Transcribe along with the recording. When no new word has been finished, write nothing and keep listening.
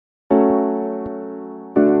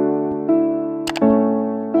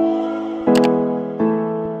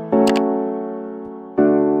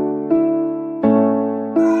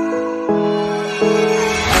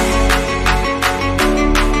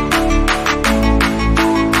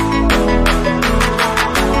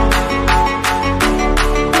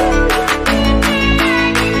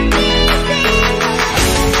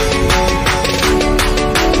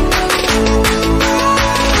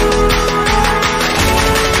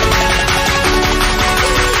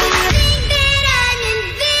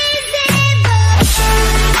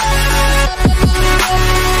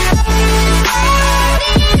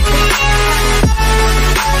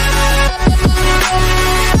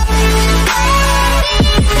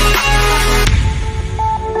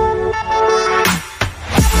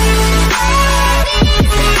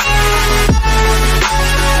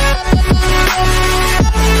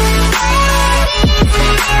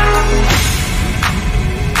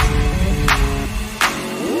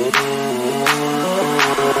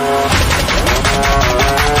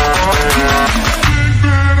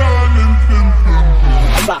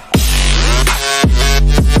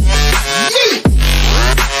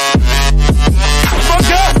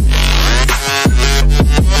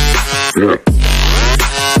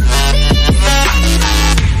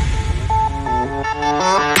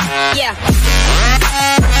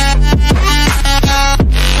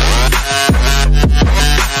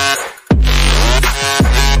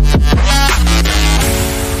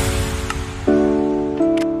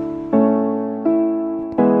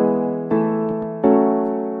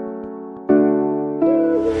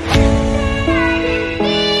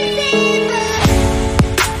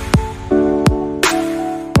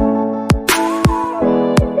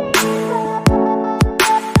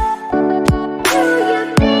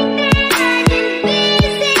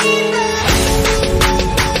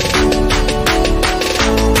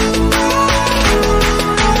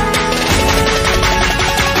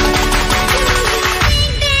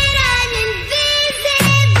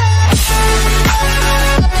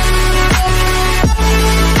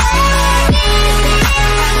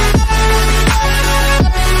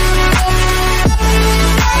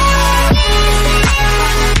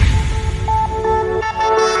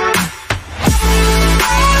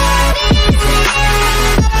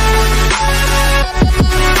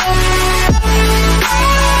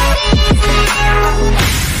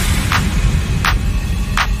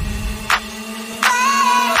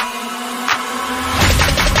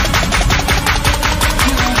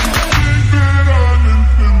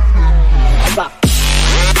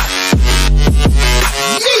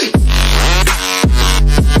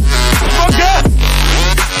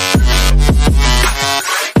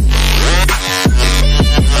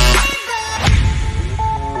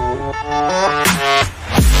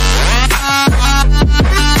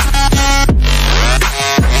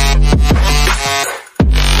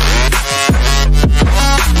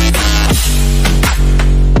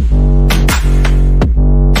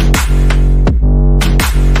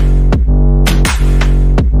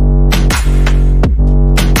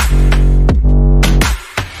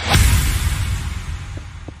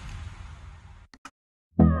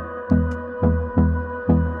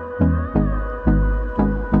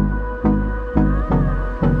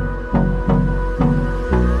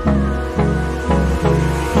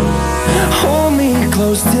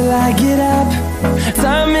close till I get up.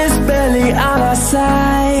 Time is barely on our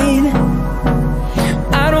side.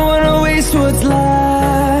 I don't wanna waste what's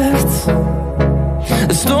left.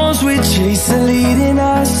 The storms we chase are leading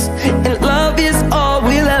us, and love is all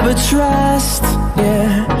we'll ever trust.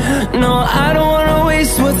 Yeah, no, I don't wanna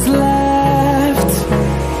waste what's left.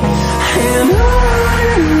 And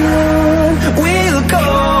on we'll go,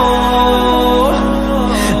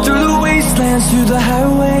 through the wastelands, through the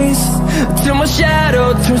highways, till my shadow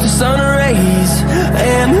turns to sun rays.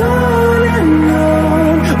 And on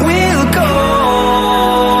we'll go,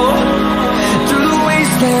 through the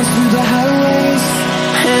wastelands, through the highways,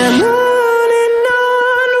 and on we'll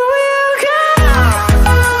go.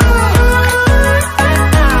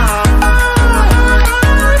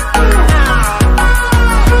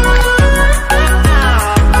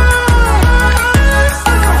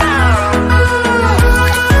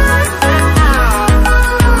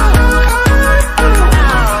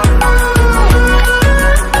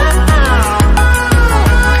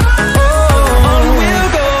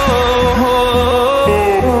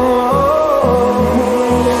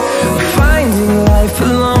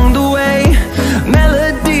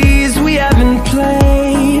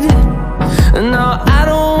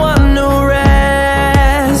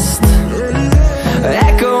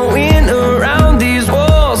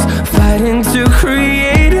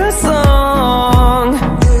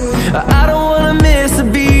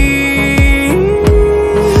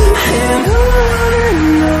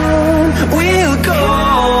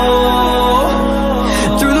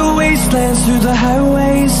 Through the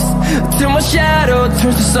highways, till my shadow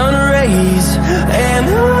turns to sun rays. And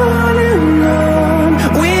on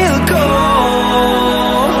we'll go,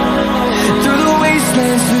 through the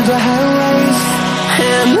wastelands, through the highways,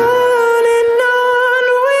 and on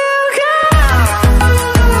we'll go.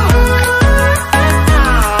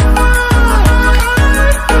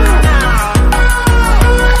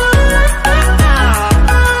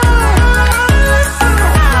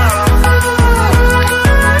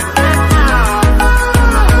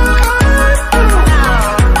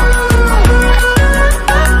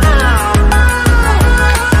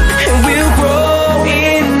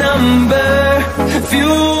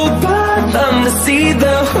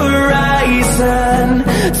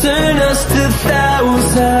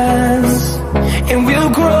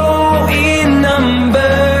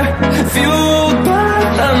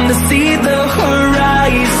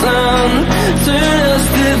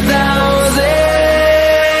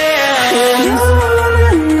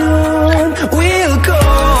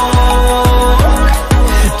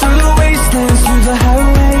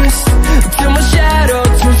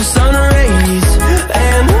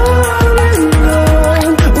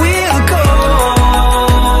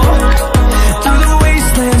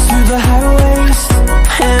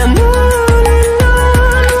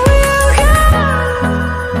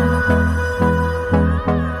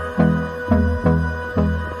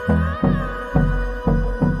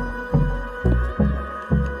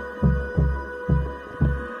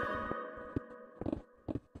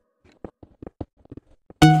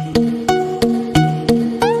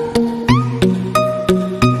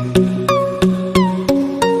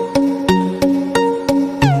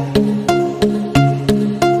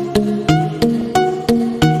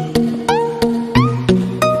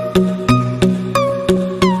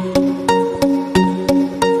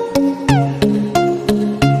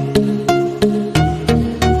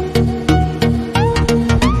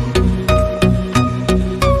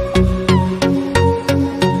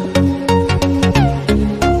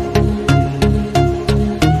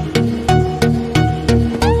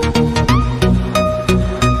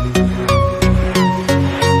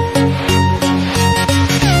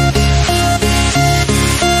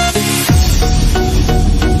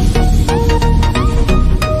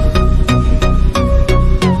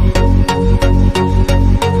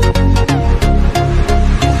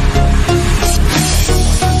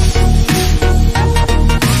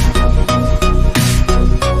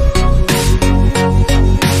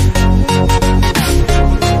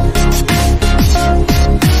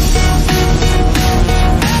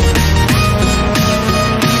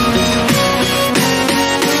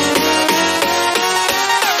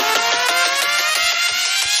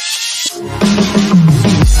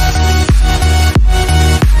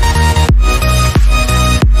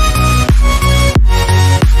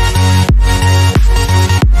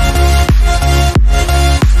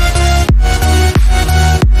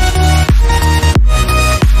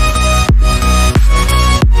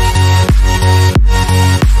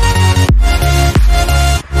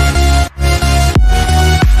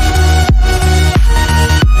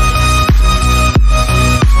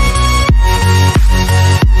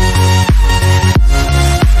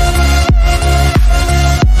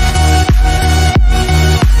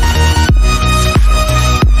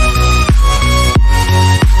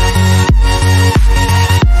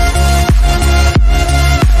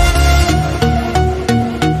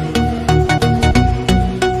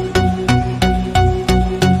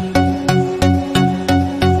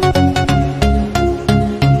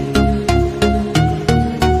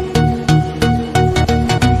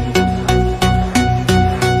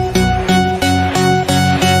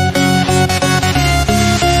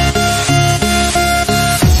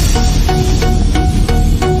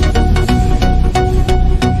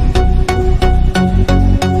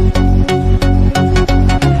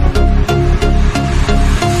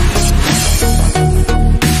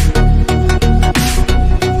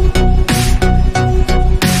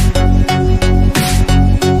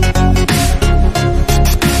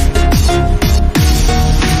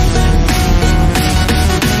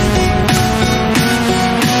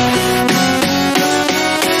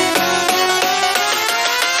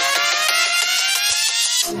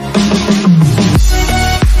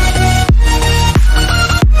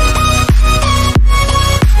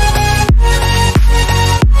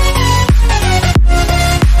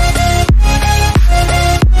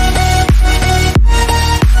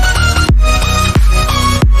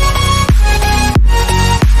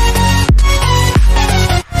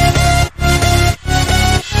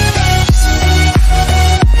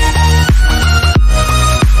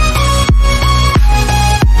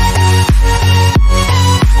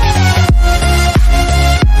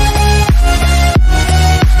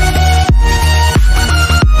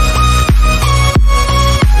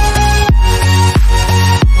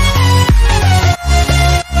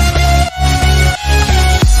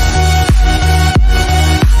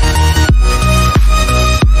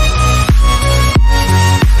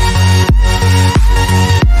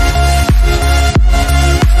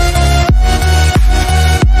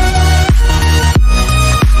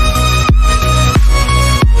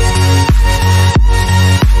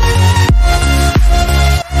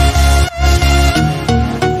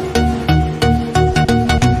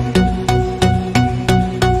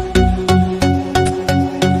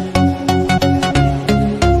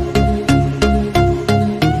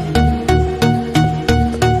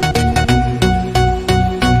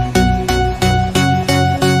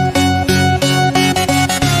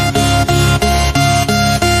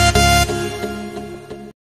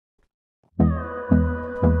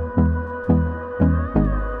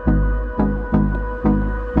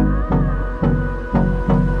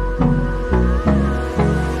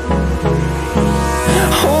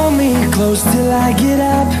 close till I get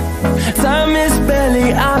up. Time is barely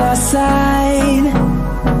on our side.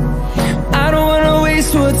 I don't wanna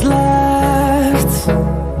waste what's left.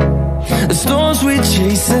 The storms we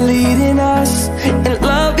chase are leading us, and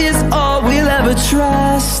love is all we'll ever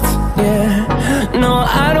trust. Yeah, no,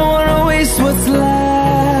 I don't wanna waste what's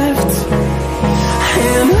left.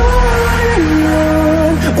 And on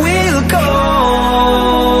we'll go,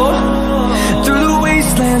 through the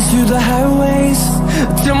wastelands, through the highways,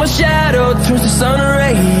 till my shadow turns to sun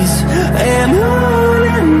rays. And on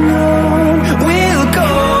we'll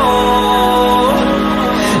go,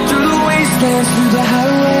 through the wastelands, through the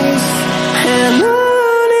highways, and on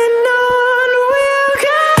we'll go.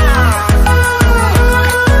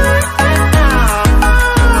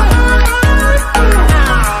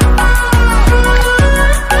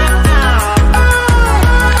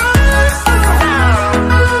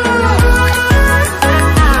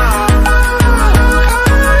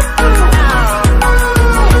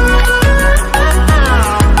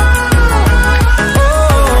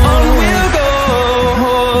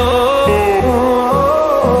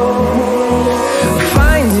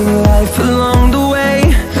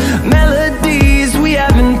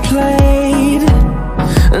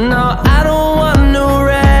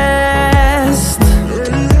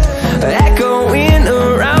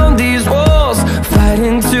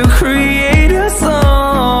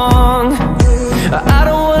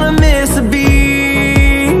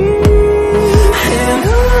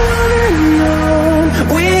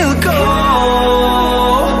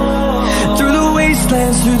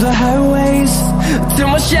 Through the highways, till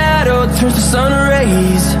my shadow turns to sun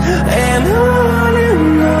rays. And on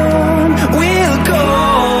we'll go,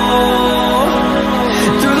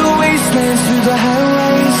 through the wastelands, through the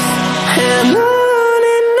highways, and on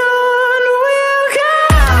we'll go.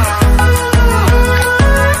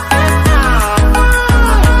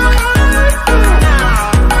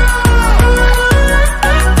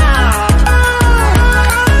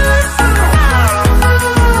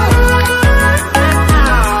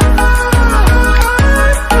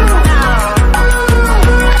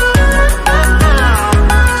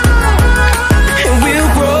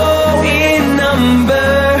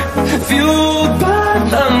 Fueled by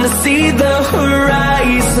them to see the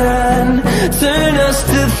horizon, turn us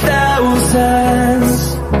to thousands.